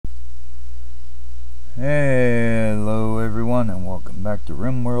Hello everyone and welcome back to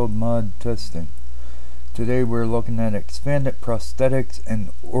RimWorld Mod Testing. Today we're looking at expanded prosthetics and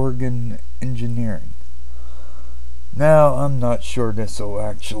organ engineering. Now I'm not sure this will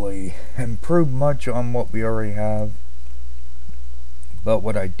actually improve much on what we already have, but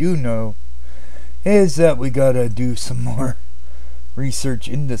what I do know is that we gotta do some more research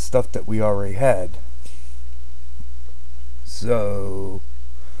into stuff that we already had. So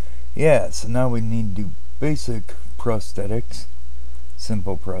now we need to do basic prosthetics,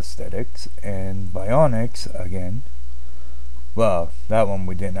 simple prosthetics, and bionics again. Well, that one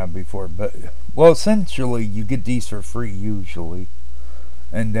we didn't have before, but essentially you get these for free usually,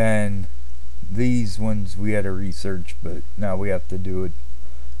 and then these ones we had to research, but now we have to do it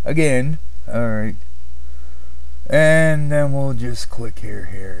again. Alright, and then we'll just click here,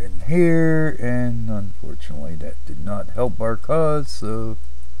 here, and here, and unfortunately that did not help our cause, so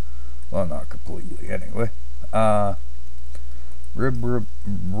well, not completely anyway.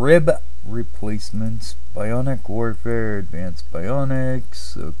 Rib replacements, bionic warfare, advanced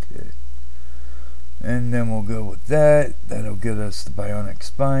bionics, okay. And then we'll go with that. That'll get us the bionic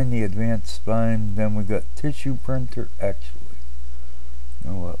spine, the advanced spine. Then we got tissue printer. Actually,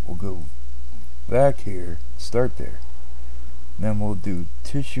 you know what? We'll go back here, start there. Then we'll do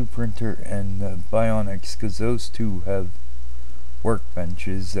tissue printer and the bionics, because those two have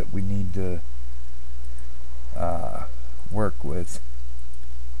workbenches that we need to work with.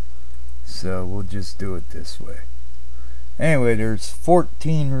 So we'll just do it this way. Anyway, there's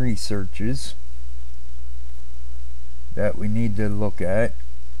 14 researches that we need to look at.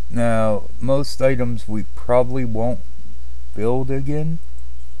 Now, most items we probably won't build again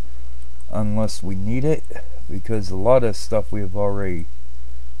unless we need it, because a lot of stuff we have already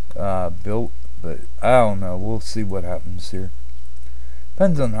built, but I don't know, we'll see what happens here.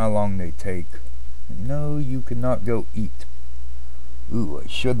 Depends on how long they take. No, you cannot go eat. Ooh, I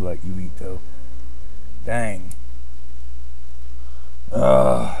should let you eat though. Dang.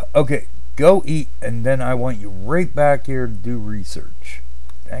 Okay, go eat, and then I want you right back here to do research.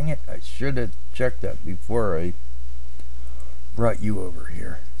 Dang it, I should have checked that before I brought you over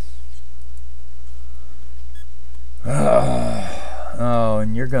here. Oh,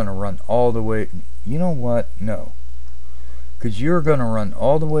 and you're gonna run all the way. You know what? No. Because you're going to run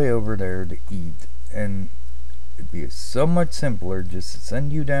all the way over there to eat, and it'd be so much simpler just to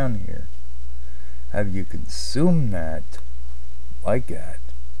send you down here, have you consume that like that.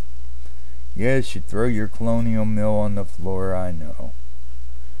 Yes, you throw your colonial mill on the floor, I know.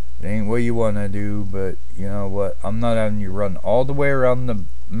 It ain't what you want to do, but you know what? I'm not having you run all the way around the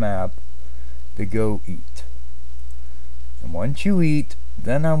map to go eat. And once you eat,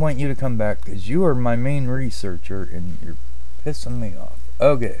 then I want you to come back, because you are my main researcher, and you're pissing me off.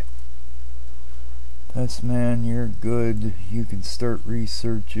 Okay. Test man, you're good. You can start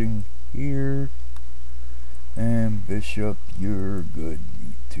researching here. And Bishop, you're good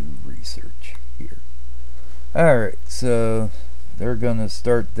to research here. Alright, so they're gonna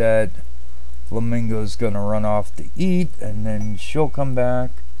start that. Flamingo's gonna run off to eat, and then she'll come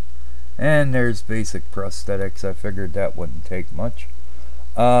back. And there's basic prosthetics. I figured that wouldn't take much.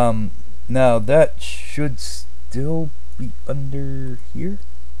 Now that should still be under here.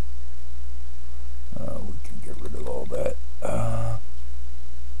 We can get rid of all that.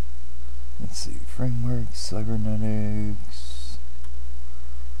 Let's see, framework, cybernetics,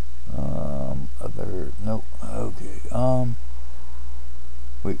 nope, okay,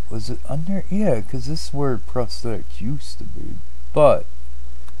 wait, was it under? Yeah, because this is where prosthetics used to be, but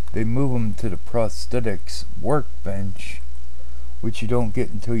they move them to the prosthetics workbench, which you don't get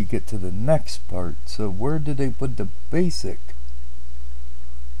until you get to the next part. So where did they put the basic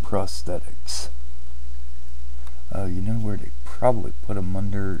prosthetics? You know where they probably put them,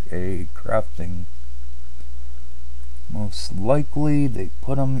 under a crafting. Most likely they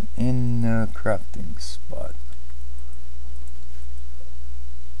put them in the crafting spot.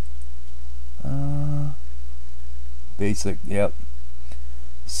 Basic, yep.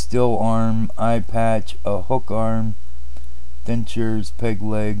 Steel arm, eye patch, a hook arm, dentures, peg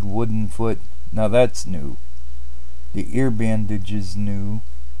leg, wooden foot. Now that's new. The ear bandage is new,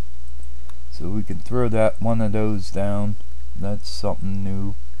 so we can throw that one of those down. That's something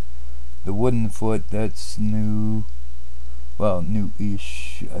new. The wooden foot, that's new. Well,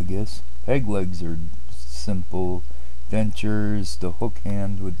 new-ish, I guess. Peg legs are simple. Dentures, the hook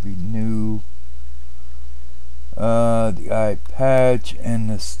hand would be new. The eye patch and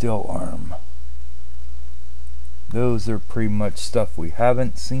the steel arm. Those are pretty much stuff we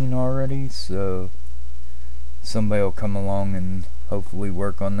haven't seen already, so somebody will come along and hopefully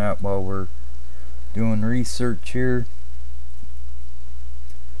work on that while we're doing research here.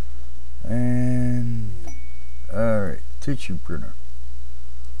 And alright, tissue printer.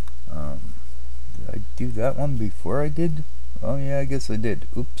 Did I do that one before I did? Oh yeah, I guess I did.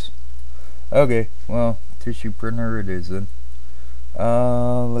 Oops. Okay, well, tissue printer it is then.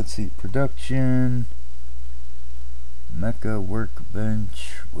 Let's see, production, mecha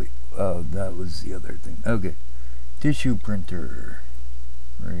workbench. Wait, oh, that was the other thing. Okay, tissue printer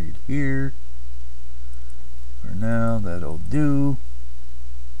right here. For now, that'll do.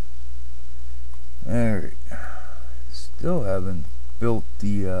 Alright, still haven't built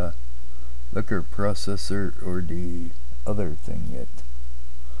the liquor processor or the other thing yet.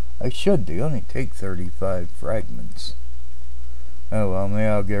 I should. They only take 35 fragments. Oh well, maybe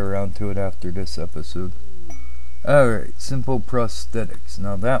I'll get around to it after this episode. Alright, simple prosthetics.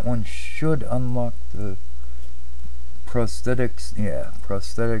 Now that one should unlock the prosthetics, yeah,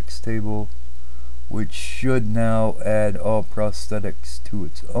 prosthetics table, which should now add all prosthetics to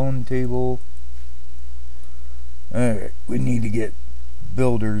its own table. Alright, we need to get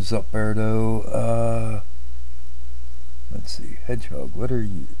builders up there though. Let's see, Hedgehog, what are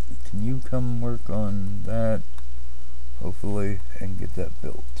you? Can you come work on that? Hopefully, and get that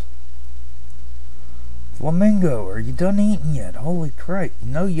built. Flamingo, are you done eating yet? Holy crap,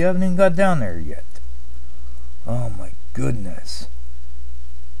 no, you haven't even got down there yet. Oh my goodness.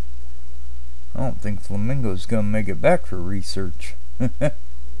 I don't think Flamingo's gonna make it back for research.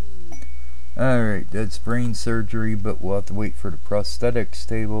 Alright, that's brain surgery, but we'll have to wait for the prosthetics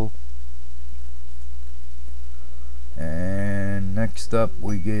table. And next up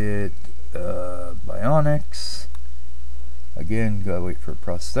we get bionics. Again, gotta wait for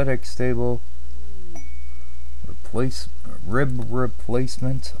prosthetics table. Rib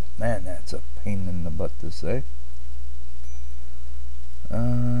replacement. Man, that's a pain in the butt to say.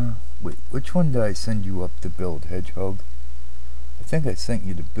 Wait, which one did I send you up to build, Hedgehog? I think I sent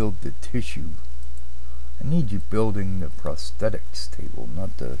you to build the tissue. I need you building the prosthetics table,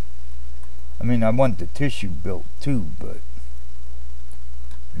 not the... I mean, I want the tissue built too, but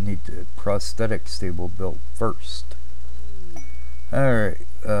I need the prosthetics table built first. Alright,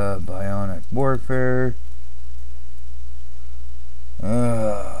 bionic warfare.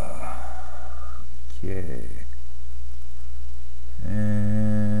 Okay.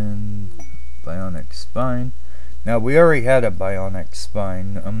 And bionic spine. Now, we already had a bionic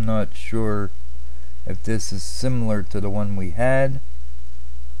spine. I'm not sure if this is similar to the one we had,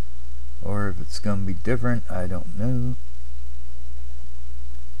 or if it's going to be different. I don't know.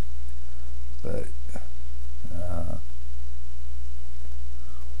 But,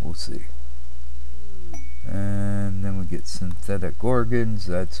 we'll see. And then we get synthetic organs.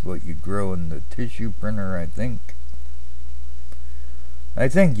 That's what you grow in the tissue printer, I think. I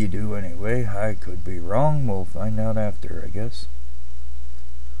think you do anyway. I could be wrong. We'll find out after, I guess.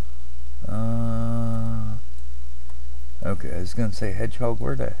 Okay, I was gonna say, Hedgehog,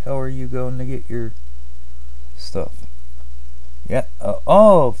 where the hell are you going to get your stuff? Yeah,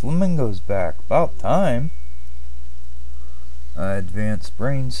 oh, Flamingo's back. About time. Advanced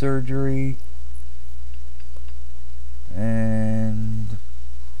brain surgery. And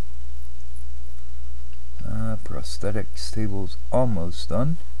prosthetics table's almost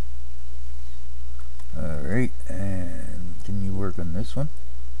done. Alright, and can you work on this one?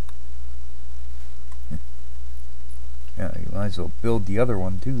 Yeah, you might as well build the other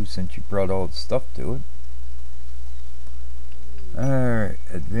one too, since you brought all the stuff to it. Alright,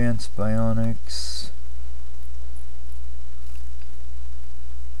 advanced bionics.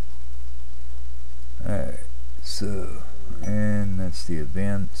 Alright, so, and that's the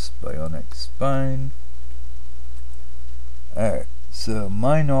advanced bionic spine. Alright, so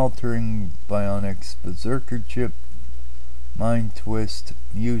mind-altering bionics, berserker chip, mind twist,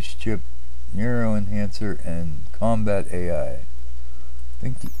 muse chip, neuro enhancer, and combat AI. I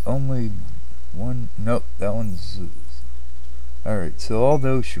think the only one, nope, that one's, alright, so all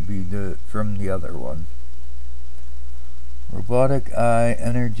those should be from the other one. Robotic eye,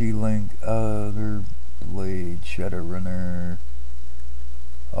 energy link, other blade, shadow runner,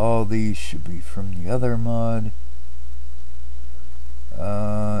 all these should be from the other mod.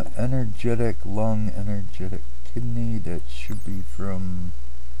 Energetic lung, energetic kidney, that should be from,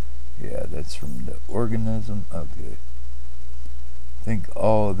 yeah, that's from the organism. Okay, I think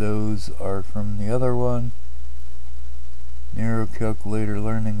all of those are from the other one. Neurocalculator,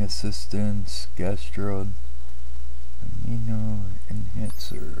 learning assistance, gastro amino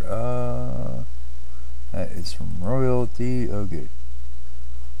enhancer, that is from royalty. Okay,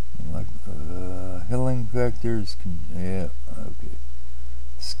 like healing factors, yeah, okay.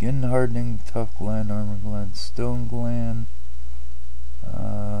 Skin hardening, tough gland, armor gland, stone gland.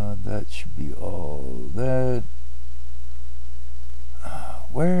 That should be all that.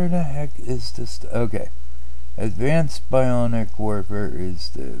 Where the heck is this? Okay. Advanced Bionic Warfare is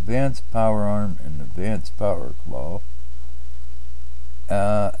the Advanced Power Arm and Advanced Power Claw.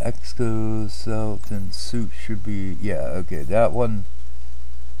 Exoskeleton Suit should be, yeah, okay, that one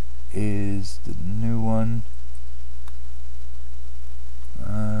is the new one.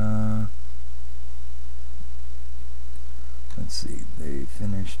 Let's see, they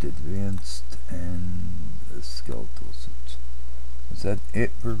finished Advanced and the Skeletal Suits. Was that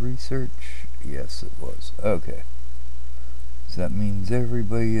it for research? Yes, it was. Okay. So that means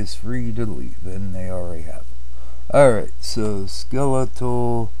everybody is free to leave, and they already have. Alright, so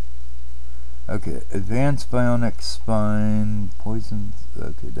skeletal. Okay, advanced bionic spine, poison.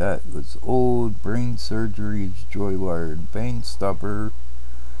 Okay, that was old. Brain surgery is joy wire and pain stopper.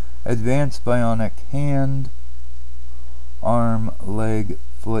 Advanced bionic hand, arm, leg,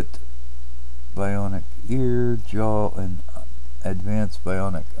 foot, bionic ear, jaw, and advanced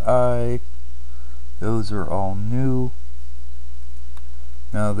bionic eye. Those are all new.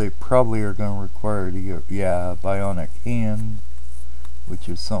 Now they probably are going to require to get, yeah, bionic hand, which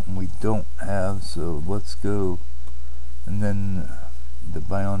is something we don't have, so let's go. And then the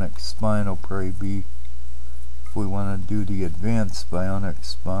bionic spine will probably be, if we want to do the advanced bionic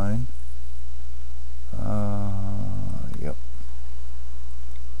spine. Yep.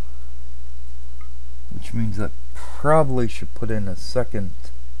 Which means I probably should put in a second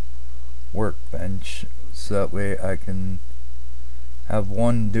workbench, so that way I can have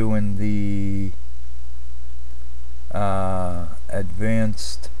one doing the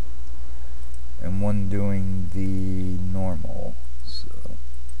advanced and one doing the normal. So we'll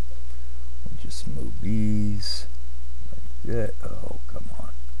just move these like that. Oh, come on.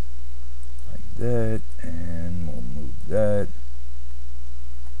 Like that, and we'll move that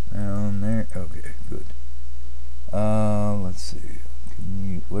down there. Okay, good. Let's see.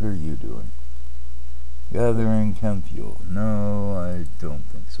 What are you doing? Gathering chem fuel. No, I don't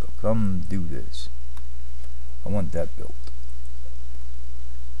think so. Come do this. I want that built.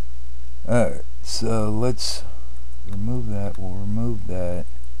 Alright, so let's remove that. We'll remove that.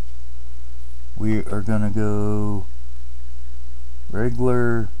 We are gonna go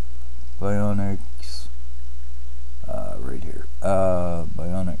regular bionics. Right here.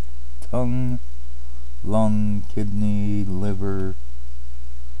 Bionic tongue, lung, kidney, liver,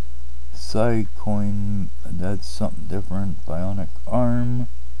 side coin, that's something different. Bionic arm,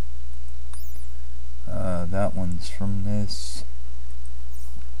 that one's from this.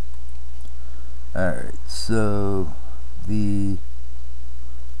 Alright, so the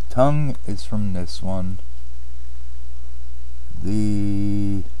tongue is from this one.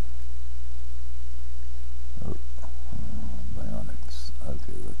 The bionics,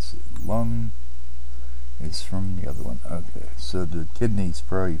 okay, let's see, lung is from the other one. Okay, so the kidney's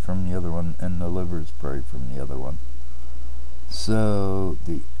probably from the other one, and the liver's probably from the other one. So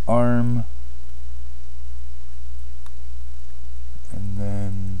the arm, and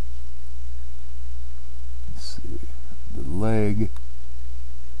then let's see, the leg,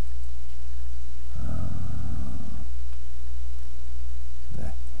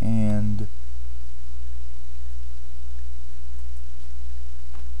 the hand,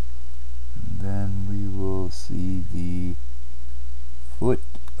 and then we will see the foot,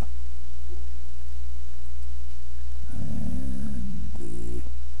 and the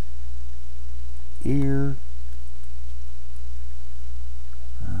ear,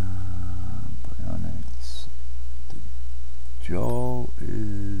 bionics. The jaw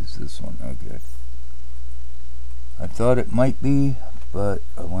is this one. Okay, I thought it might be, but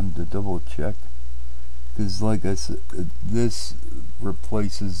I wanted to double check, because like I said, this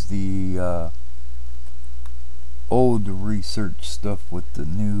replaces the old research stuff with the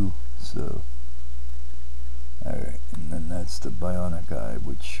new. So alright, and then that's the bionic eye,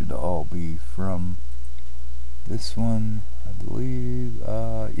 which should all be from this one, I believe.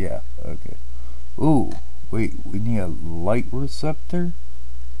 Yeah, okay. Ooh, wait, we need a light receptor?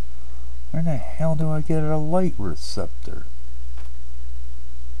 Where the hell do I get a light receptor?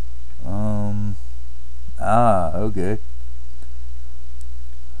 Okay.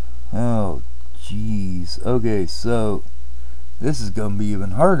 Oh, jeez. Okay, so this is gonna be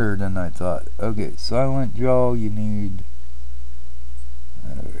even harder than I thought. Okay, silent jaw, you need.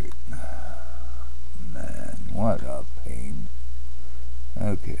 Alright. Man, what a pain.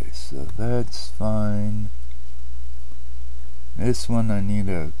 Okay, so that's fine. This one I need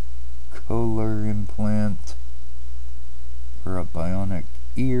a colar implant for a bionic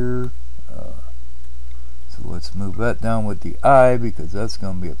ear. So let's move that down with the eye because that's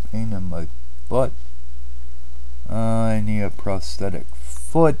going to be a pain in my butt. I need a prosthetic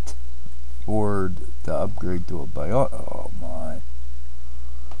foot for to upgrade to a bionic. Oh my.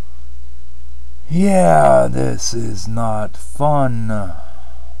 Yeah, this is not fun.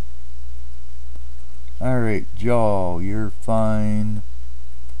 Alright, jaw, you're fine.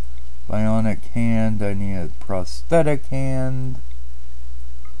 Bionic hand, I need a prosthetic hand.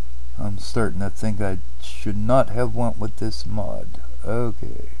 I'm starting to think I should not have went with this mod.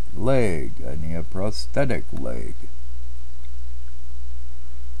 Okay, leg, I need a prosthetic leg.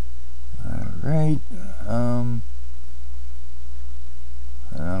 Alright, I'm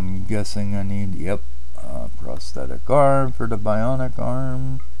guessing I need, yep, prosthetic arm for the bionic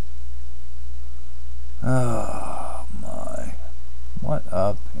arm. Oh my, what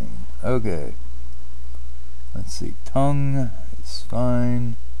a pain. Okay, let's see, tongue is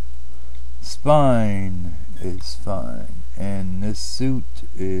fine, spine is fine, and this suit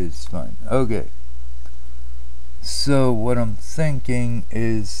is fine. Okay, so what I'm thinking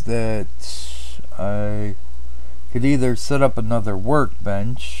is that I could either set up another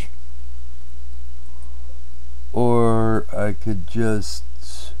workbench, or I could just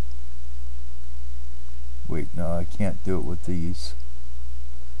wait, no, I can't do it with these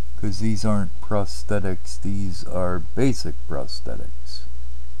because these aren't prosthetics, these are basic prosthetics.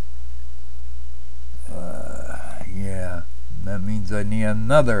 Yeah, that means I need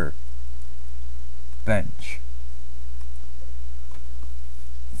another bench.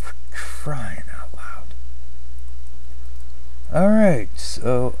 For crying out loud. Alright,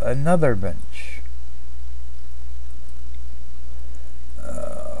 so another bench.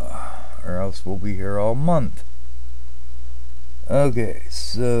 Or else we'll be here all month. Okay,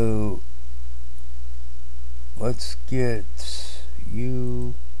 so let's get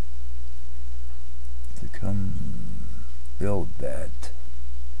you to come build that.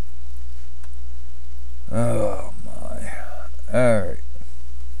 Oh my. Alright.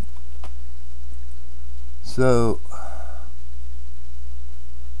 So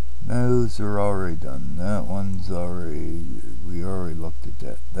those are already done. That one's already, we already looked at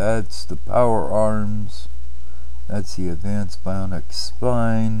that. That's the power arms. That's the advanced bionic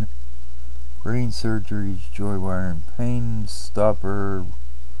spine. Brain surgeries, joy wire and pain stopper.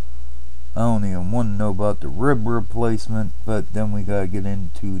 I don't even want to know about the rib replacement, but then we gotta get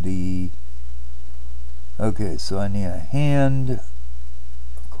into the... Okay, so I need a hand,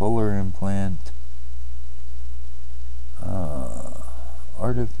 a cochlear implant,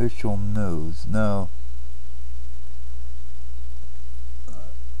 artificial nose. No,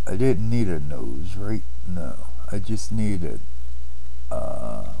 I didn't need a nose, right? No, I just needed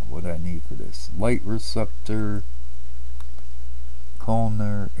what I need for this: light receptor,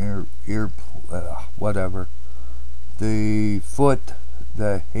 collar, ear, whatever. The foot,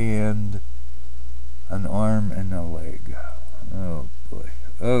 the hand, an arm, and a leg. Oh boy.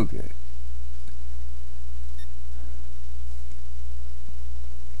 Okay.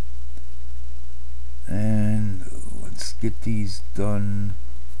 And let's get these done.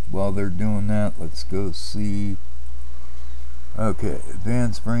 While they're doing that, let's go see. Okay,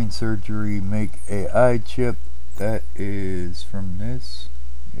 advanced brain surgery, make AI chip. That is from this.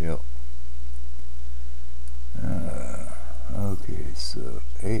 Yep. Okay, so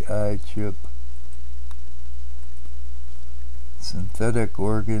AI chip. Synthetic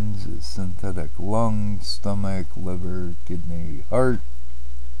organs is synthetic lung, stomach, liver, kidney, heart.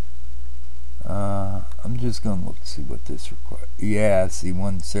 I'm just gonna look to see what this requires. Yeah, see,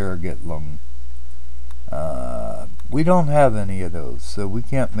 one surrogate lung. We don't have any of those, so we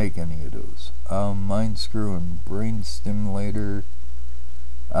can't make any of those. Mind screw and brain stimulator.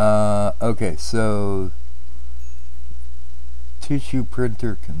 Okay, so tissue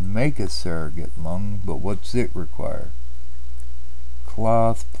printer can make a surrogate lung, but what's it require?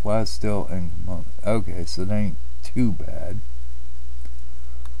 Cloth, plastil, and component. Okay, so that ain't too bad.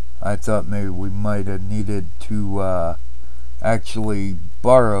 I thought maybe we might have needed to actually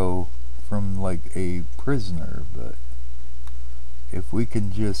borrow from like a prisoner, but if we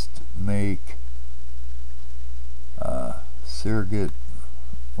can just make surrogate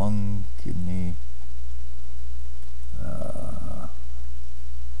lung, kidney,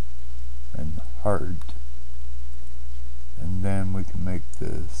 and heart, and then we can make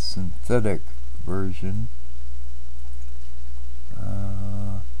the synthetic version.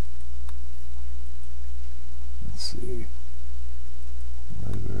 Let's see,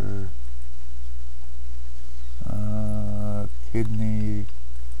 liver, kidney,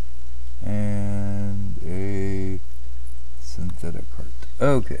 and a synthetic heart.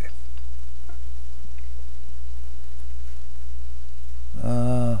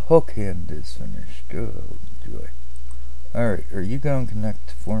 hook hand is finished. Oh, joy. Alright, are you going to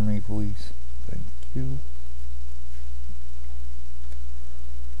connect for me, please? Thank you.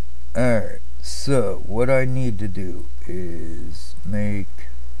 Alright, so what I need to do is make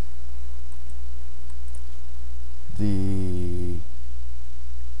the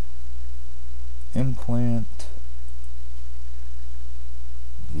implant,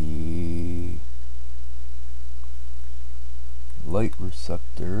 the light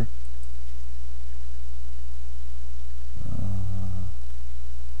receptor,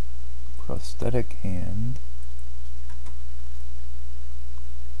 prosthetic hand,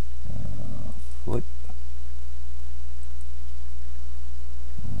 foot,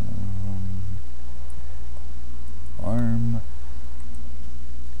 arm,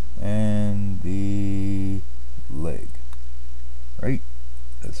 and the leg. Right?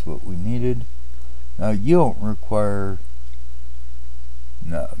 That's what we needed. Now you don't require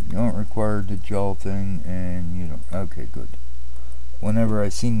the jaw thing, and you don't. Okay, good. Whenever I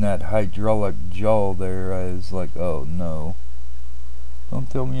seen that hydraulic jaw there, I was like, oh no. Don't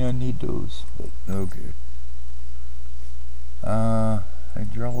tell me I need those. But okay.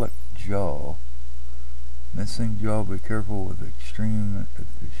 Hydraulic jaw. Missing jaw, be careful with extreme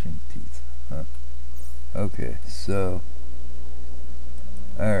efficient teeth. Huh. Okay, so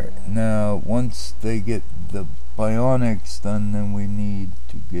alright, now once they get the bionics done, then we need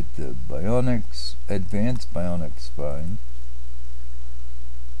to get the bionics, advanced bionic spine,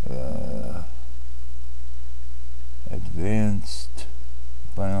 advanced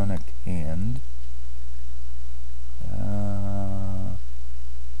bionic hand,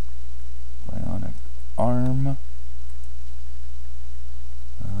 bionic arm,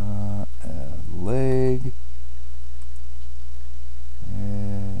 leg,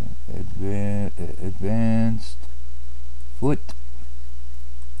 advanced foot,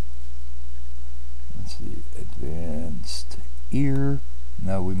 let's see, advanced ear.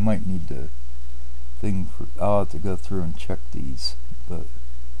 Now we might need to I'll have to go through and check these, but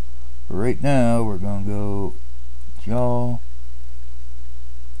for right now we're gonna go jaw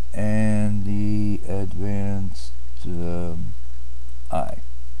and the advanced eye.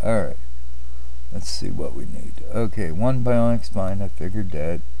 Alright, let's see what we need. Okay, one bionic spine, I figured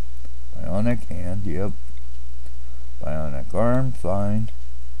that. Bionic hand, yep. Bionic arm, fine.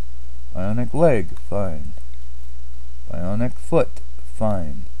 Bionic leg, fine. Bionic foot,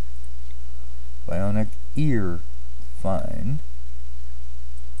 fine. Bionic ear, fine.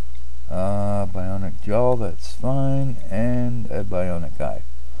 Bionic jaw, that's fine. And a bionic eye.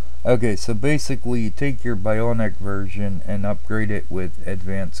 Okay, so basically you take your bionic version and upgrade it with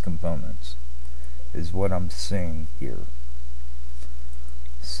advanced components, is what I'm seeing here.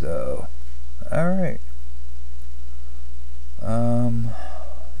 So, alright.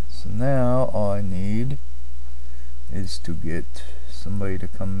 So now all I need is to get somebody to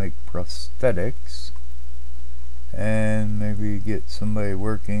come make prosthetics, and maybe get somebody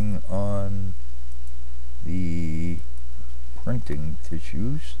working on the printing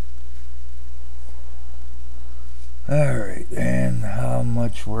tissues. Alright, and how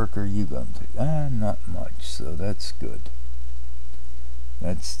much work are you going to take? Not much, so that's good.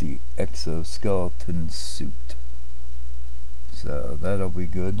 That's the exoskeleton suit. So that'll be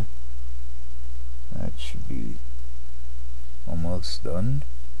good. That should be almost done.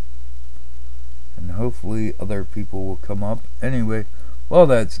 And hopefully other people will come up. Anyway, while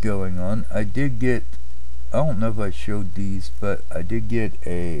that's going on, I did get, I don't know if I showed these, but I did get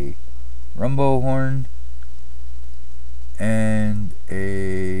a rumble horn and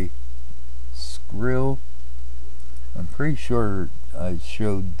a skrill. I'm pretty sure I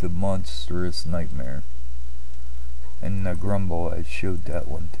showed the monstrous nightmare, and the grumble, I showed that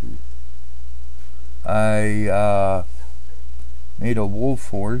one too. I made a wolf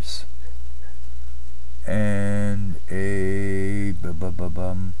horse and a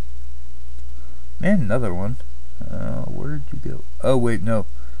man, another one. Where'd you go? Oh wait, no,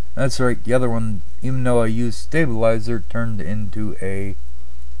 that's right, the other one, even though I used stabilizer, turned into a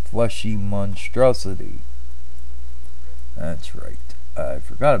fleshy monstrosity. That's right, I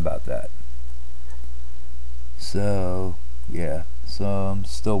forgot about that. So yeah, so I'm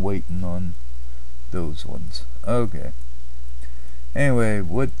still waiting on those ones. Okay, anyway,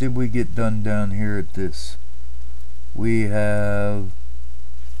 what did we get done down here at this? We have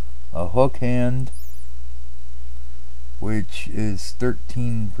a hook hand, which is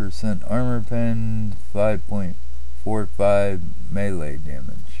 13% armor pen, 5.45 melee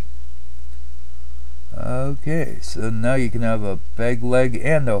damage. Okay, so now you can have a peg leg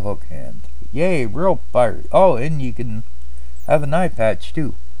and a hook hand. Yay, real pirate. Oh, and you can have an eye patch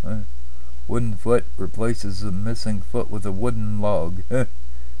too. Wooden foot replaces a missing foot with a wooden log.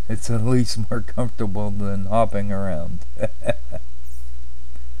 It's at least more comfortable than hopping around.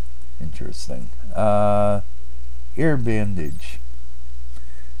 Interesting. Ear bandage.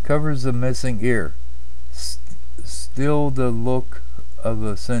 Covers a missing ear. Still the look of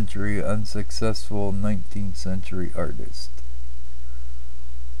a century unsuccessful 19th century artist.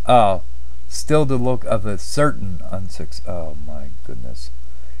 Oh, still the look of a certain oh my goodness.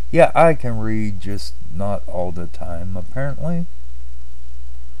 Yeah, I can read, just not all the time, apparently.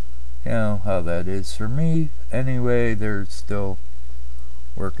 You know how that is for me. Anyway, they're still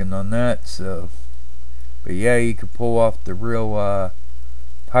working on that, so. But yeah, you could pull off the real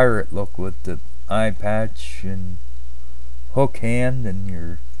pirate look with the eye patch and hook hand and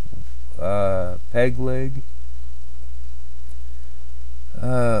your peg leg.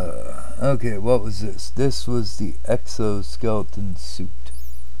 Okay, what was this? This was the exoskeleton suit.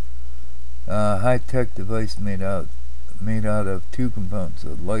 High-tech device made out of two components: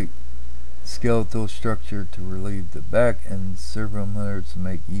 a light skeletal structure to relieve the back and servo motors to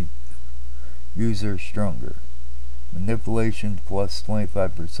make user stronger. Manipulation plus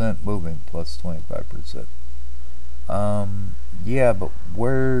 25%, moving plus 25%. Yeah, but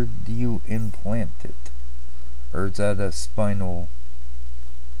where do you implant it? Or is that a spinal?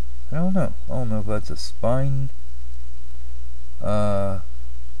 I don't know. I don't know if that's a spine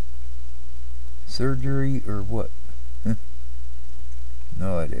surgery or what.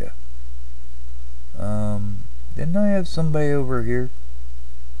 No idea. Didn't I have somebody over here?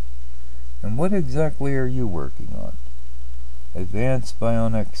 And what exactly are you working on? Advanced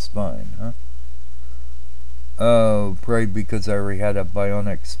bionic spine, huh? Oh, probably because I already had a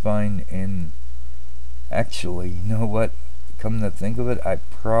bionic spine in... Actually, you know what? Come to think of it, I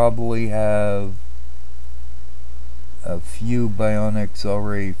probably have a few bionics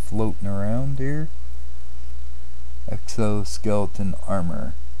already floating around here. Exoskeleton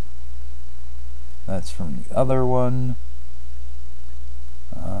armor. That's from the other one.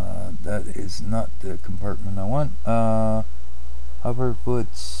 That is not the compartment I want.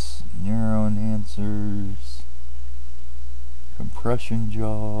 Hoverfoots, neuro enhancers, compression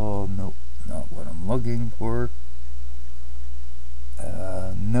jaw. Nope, not what I'm looking for.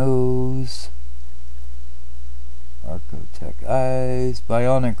 Nose, Archotech eyes,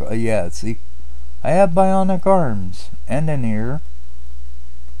 bionic. Yeah, see, I have bionic arms and an ear.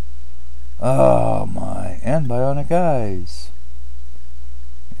 Oh my, and bionic eyes.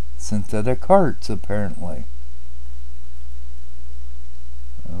 Synthetic hearts, apparently.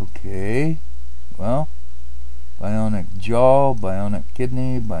 Okay, well, bionic jaw, bionic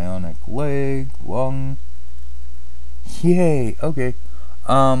kidney, bionic leg, lung. Yay, okay.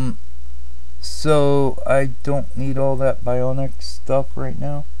 So I don't need all that bionic stuff right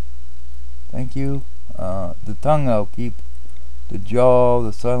now. Thank you. The tongue I'll keep. The jaw,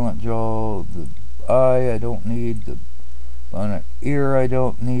 the silent jaw, the eye I don't need, the bionic ear I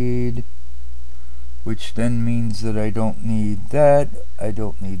don't need, which then means that I don't need that, I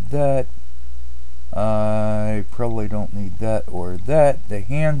don't need that, I probably don't need that or that. The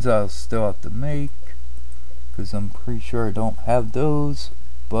hands I'll still have to make, because I'm pretty sure I don't have those,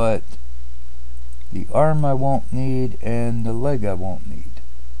 but the arm I won't need and the leg I won't need.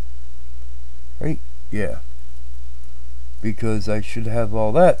 Right? Yeah. Because I should have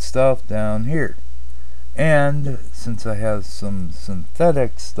all that stuff down here. And since I have some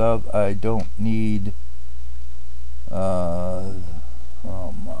synthetic stuff, I don't need oh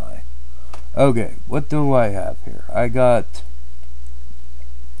my. Okay, what do I have here? I got,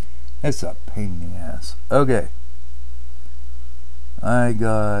 it's a pain in the ass. Okay, I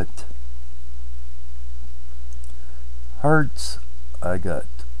got hearts, I got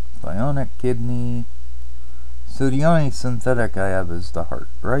bionic kidney. So the only synthetic I have is the heart,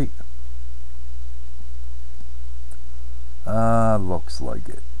 right? Looks like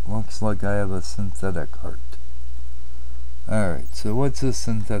it. Looks like I have a synthetic heart. Alright, so what's a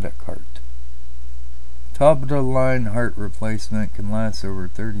synthetic heart? Top of the line heart replacement can last over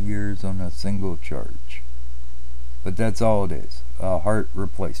 30 years on a single charge. But that's all it is, a heart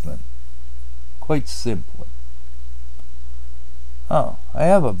replacement. Quite simply. Oh, I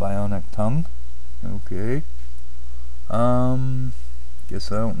have a bionic tongue. Okay.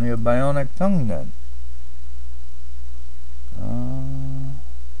 Guess I don't need a bionic tongue then.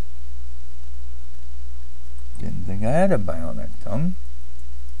 Didn't think I had a bionic tongue.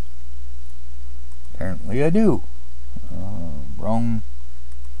 Apparently I do. Wrong.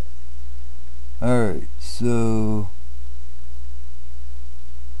 Alright, so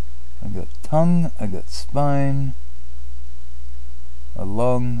I got tongue, I got spine. a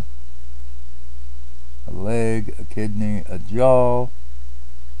lung, a leg, a kidney, a jaw.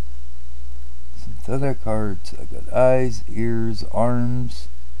 Synthetic hearts. I got eyes, ears, arms.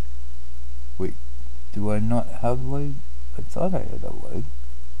 Wait, do I not have a leg? I thought I had a leg.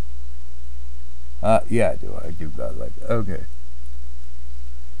 Yeah, I do got a leg. Okay.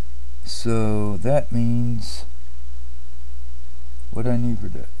 So that means what I need for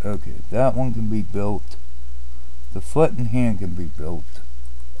that. Okay, that one can be built. The foot and hand can be built.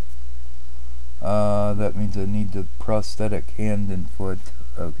 That means I need the prosthetic hand and foot.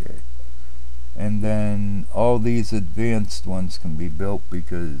 Okay. And then all these advanced ones can be built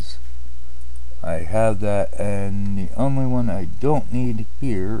because I have that, and the only one I don't need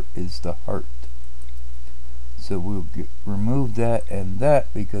here is the heart. So we'll remove that and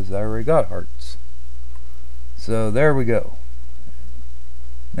that because I already got hearts. So there we go.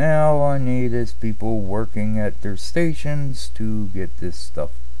 Now all I need is people working at their stations to get this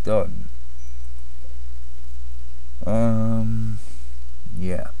stuff done.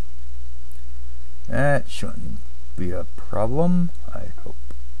 Yeah. That shouldn't be a problem, I hope.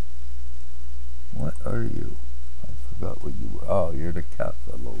 What are you? I forgot what you were. Oh, you're the cat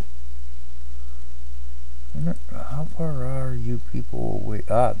fellow. How far are you people away?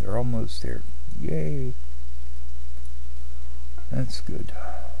 Ah, they're almost there. Yay. That's good.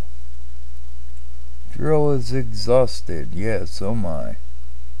 Drill is exhausted. Yeah, so am I.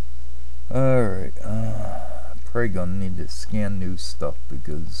 Alright. Probably gonna need to scan new stuff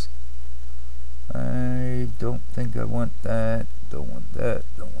because I don't think I want that. Don't want that.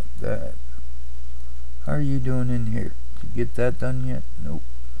 Don't want that. How are you doing in here? Did you get that done yet? Nope.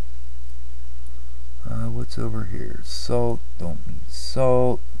 What's over here? Salt. Don't need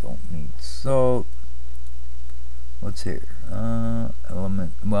salt. Don't need salt. What's here?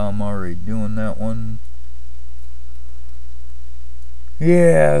 Element. Well, I'm already doing that one.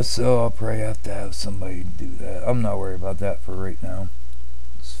 Yeah, so I'll probably have to have somebody do that. I'm not worried about that for right now.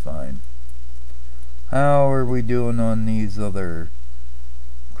 It's fine. How are we doing on these other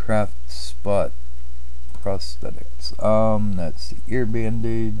craft spot prosthetics? That's the ear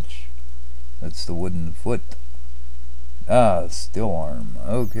bandage. That's the wooden foot. Ah, steel arm.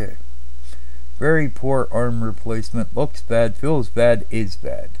 Okay. Very poor arm replacement. Looks bad, feels bad, is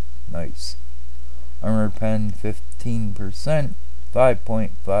bad. Nice. Armor pen 15%.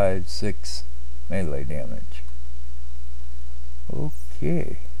 5.56 melee damage.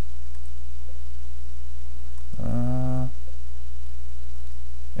 Okay.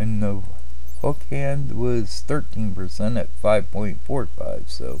 And the hook hand was 13% at 5.45,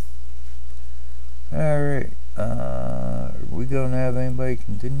 so. Alright. Are we gonna have anybody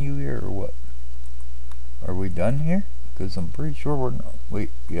continue here or what? Are we done here? Because I'm pretty sure we're not. Wait,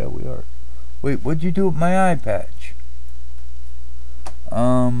 yeah, we are. Wait, what'd you do with my eye patch?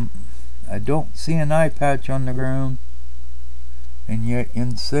 I don't see an eye patch on the ground. And yet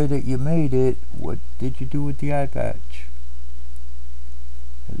you say that you made it. What did you do with the eye patch?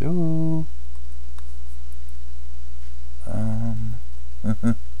 Hello?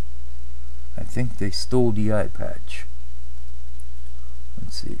 I think they stole the eye patch.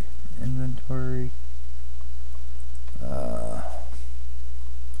 Let's see. Inventory.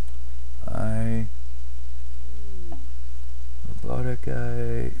 Robotic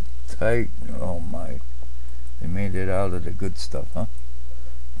eye. Tight. Oh my. They made it out of the good stuff, huh?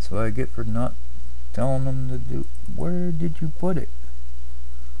 That's what I get for not telling them to do. Where did you put it?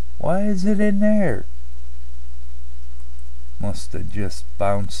 Why is it in there? Must have just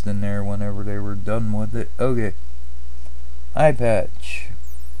bounced in there whenever they were done with it. Okay. Eye patch.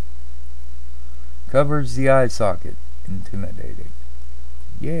 Covers the eye socket. Intimidating.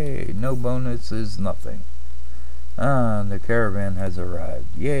 Yay. No bonuses, nothing. Ah, the caravan has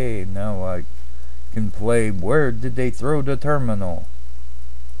arrived. Yay. Now I can play where did they throw the terminal?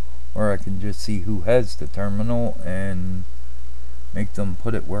 Or I can just see who has the terminal and make them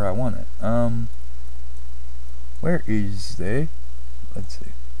put it where I want it. Where is they? Let's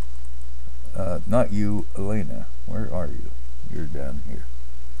see. Not you, Elena. Where are you? You're down here.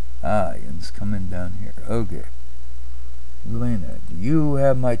 Ah, Ian's coming down here. Okay. Elena, do you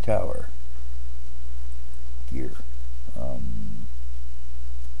have my tower? Gear.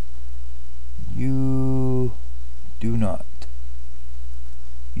 You do not.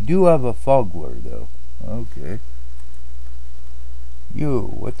 You do have a fogler, though. Okay. You,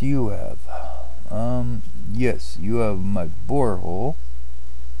 what do you have? Yes, you have my borehole.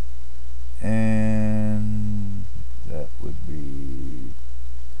 And that would be...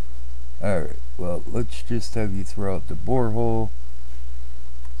 Alright, well, let's just have you throw out the borehole.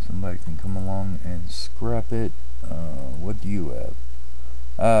 Somebody can come along and scrap it. What do you have?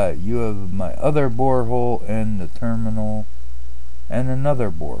 You have my other borehole and the terminal and another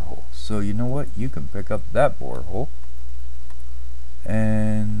borehole. So you know what? You can pick up that borehole.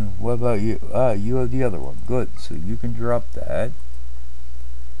 And what about you? You have the other one. Good. So you can drop that.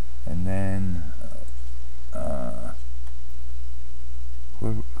 And then,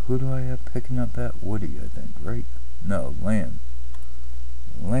 who do I have picking up that? Woody, I think, right? No, Land.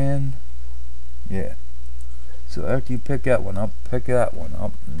 Land. Yeah. So after you pick that one up, pick that one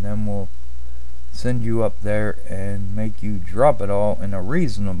up, and then we'll send you up there and make you drop it all in a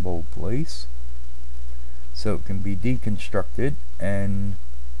reasonable place so it can be deconstructed and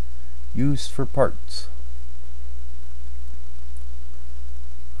used for parts.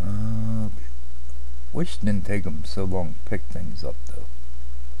 Okay. Wish it didn't take them so long to pick things up though.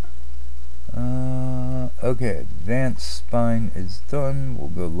 Okay, advanced spine is done. We'll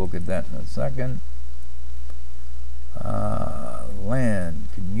go look at that in a second. Land,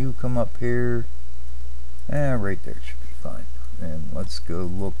 can you come up here? Right there should be fine. And let's go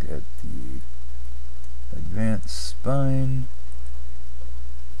look at the advanced spine.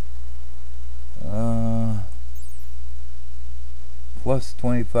 Plus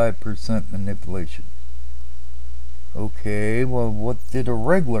 25% manipulation. Okay, well, what did a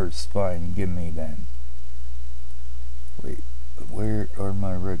regular spine give me then? Wait, where are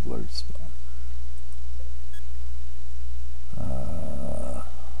my regular spine?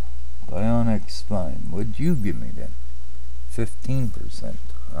 Bionic spine. What'd you give me then? 15%.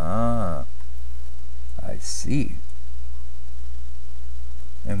 Ah, I see.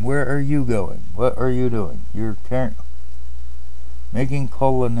 And where are you going? What are you doing? You're making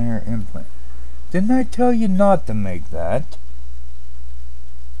collinear implant. Didn't I tell you not to make that?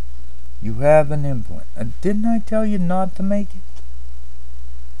 You have an implant. Didn't I tell you not to make it?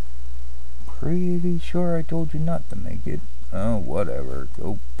 Pretty sure I told you not to make it. Oh, whatever.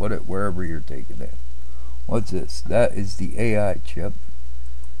 Go put it wherever you're taking it. What's this? That is the AI chip.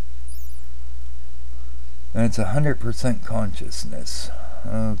 And it's 100% consciousness.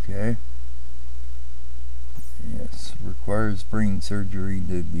 Okay. Yes, requires brain surgery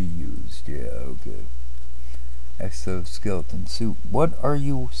to be used. Yeah, okay. Exoskeleton suit. What are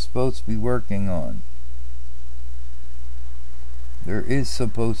you supposed to be working on? There is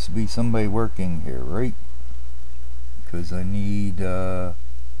supposed to be somebody working here, right? Because I need a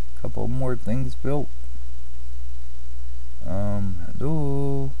couple more things built.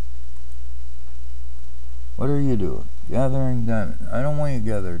 Hello? What are you doing? Gathering diamond. I don't want you to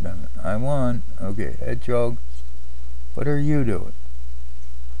gather diamond. I want... Okay, hedgehog. What are you doing?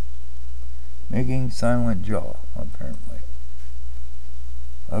 Making silent jaw, apparently.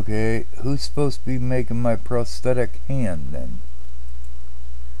 Okay, who's supposed to be making my prosthetic hand, then?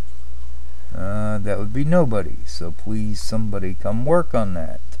 That would be nobody, so please somebody come work on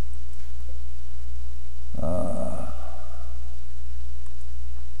that.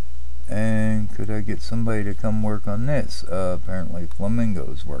 And could I get somebody to come work on this? Apparently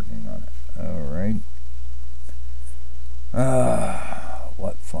Flamingo's working on it. Alright.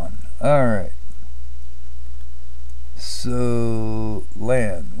 What fun. Alright. So,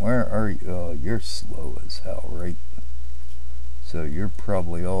 Land, where are you? Oh, you're slow as hell, right? So you're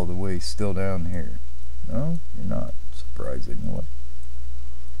probably all the way still down here. No, you're not, surprisingly.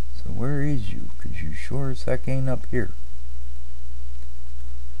 So where is you? Because you sure as heck ain't up here.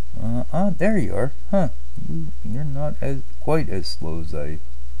 There you are. Huh. You're not quite as slow as I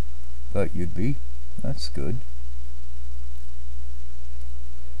thought you'd be. That's good.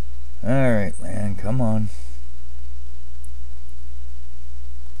 Alright, Land, come on.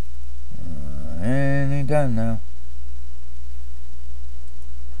 Anytime now.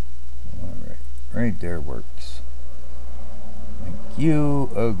 Alright, right there works. Thank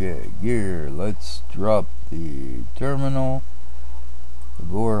you. Okay, gear. Let's drop the terminal, the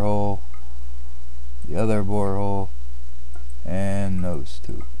borehole, the other borehole, and those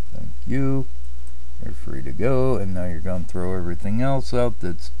two. Thank you. You're free to go, and now you're going to throw everything else out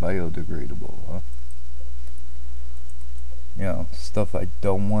that's biodegradable, huh? You know, stuff I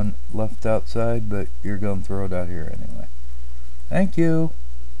don't want left outside, but you're going to throw it out here anyway. Thank you.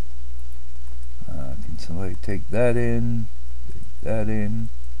 Can somebody take that in? Take that in.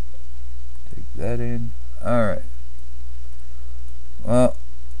 Take that in. Alright. Well,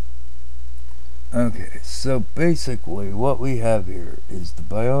 okay, so basically what we have here is the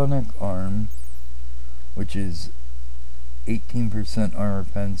bionic arm, which is 18% armor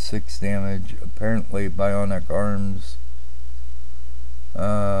pen, 6 damage. Apparently bionic arms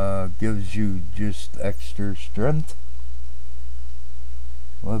gives you just extra strength.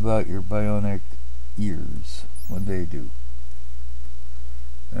 What about your bionic ears? What'd they do?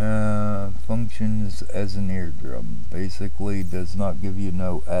 Functions as an eardrum. Basically does not give you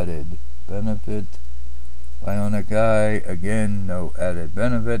no added benefit. Bionic eye, again, no added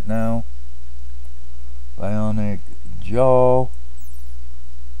benefit now. Bionic jaw.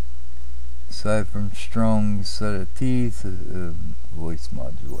 Aside from strong set of teeth, voice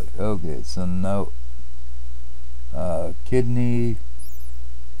modulate. Okay, so now kidney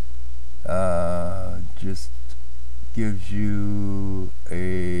just gives you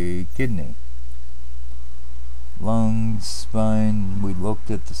a kidney. Lungs, spine, we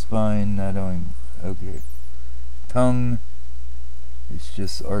looked at the spine, not only, okay. Tongue, it's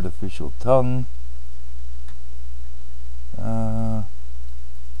just artificial tongue.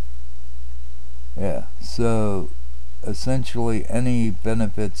 Yeah, so essentially any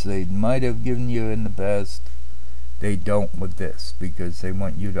benefits they might have given you in the past, they don't with this, because they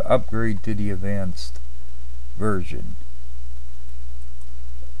want you to upgrade to the advanced version,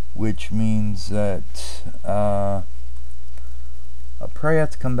 which means that I'll probably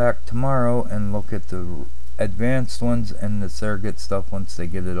have to come back tomorrow and look at the advanced ones and the surrogate stuff once they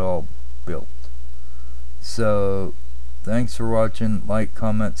get it all built. So thanks for watching. Like,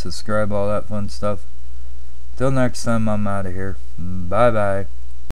 comment, subscribe, all that fun stuff. Till next time, I'm out of here. Bye bye.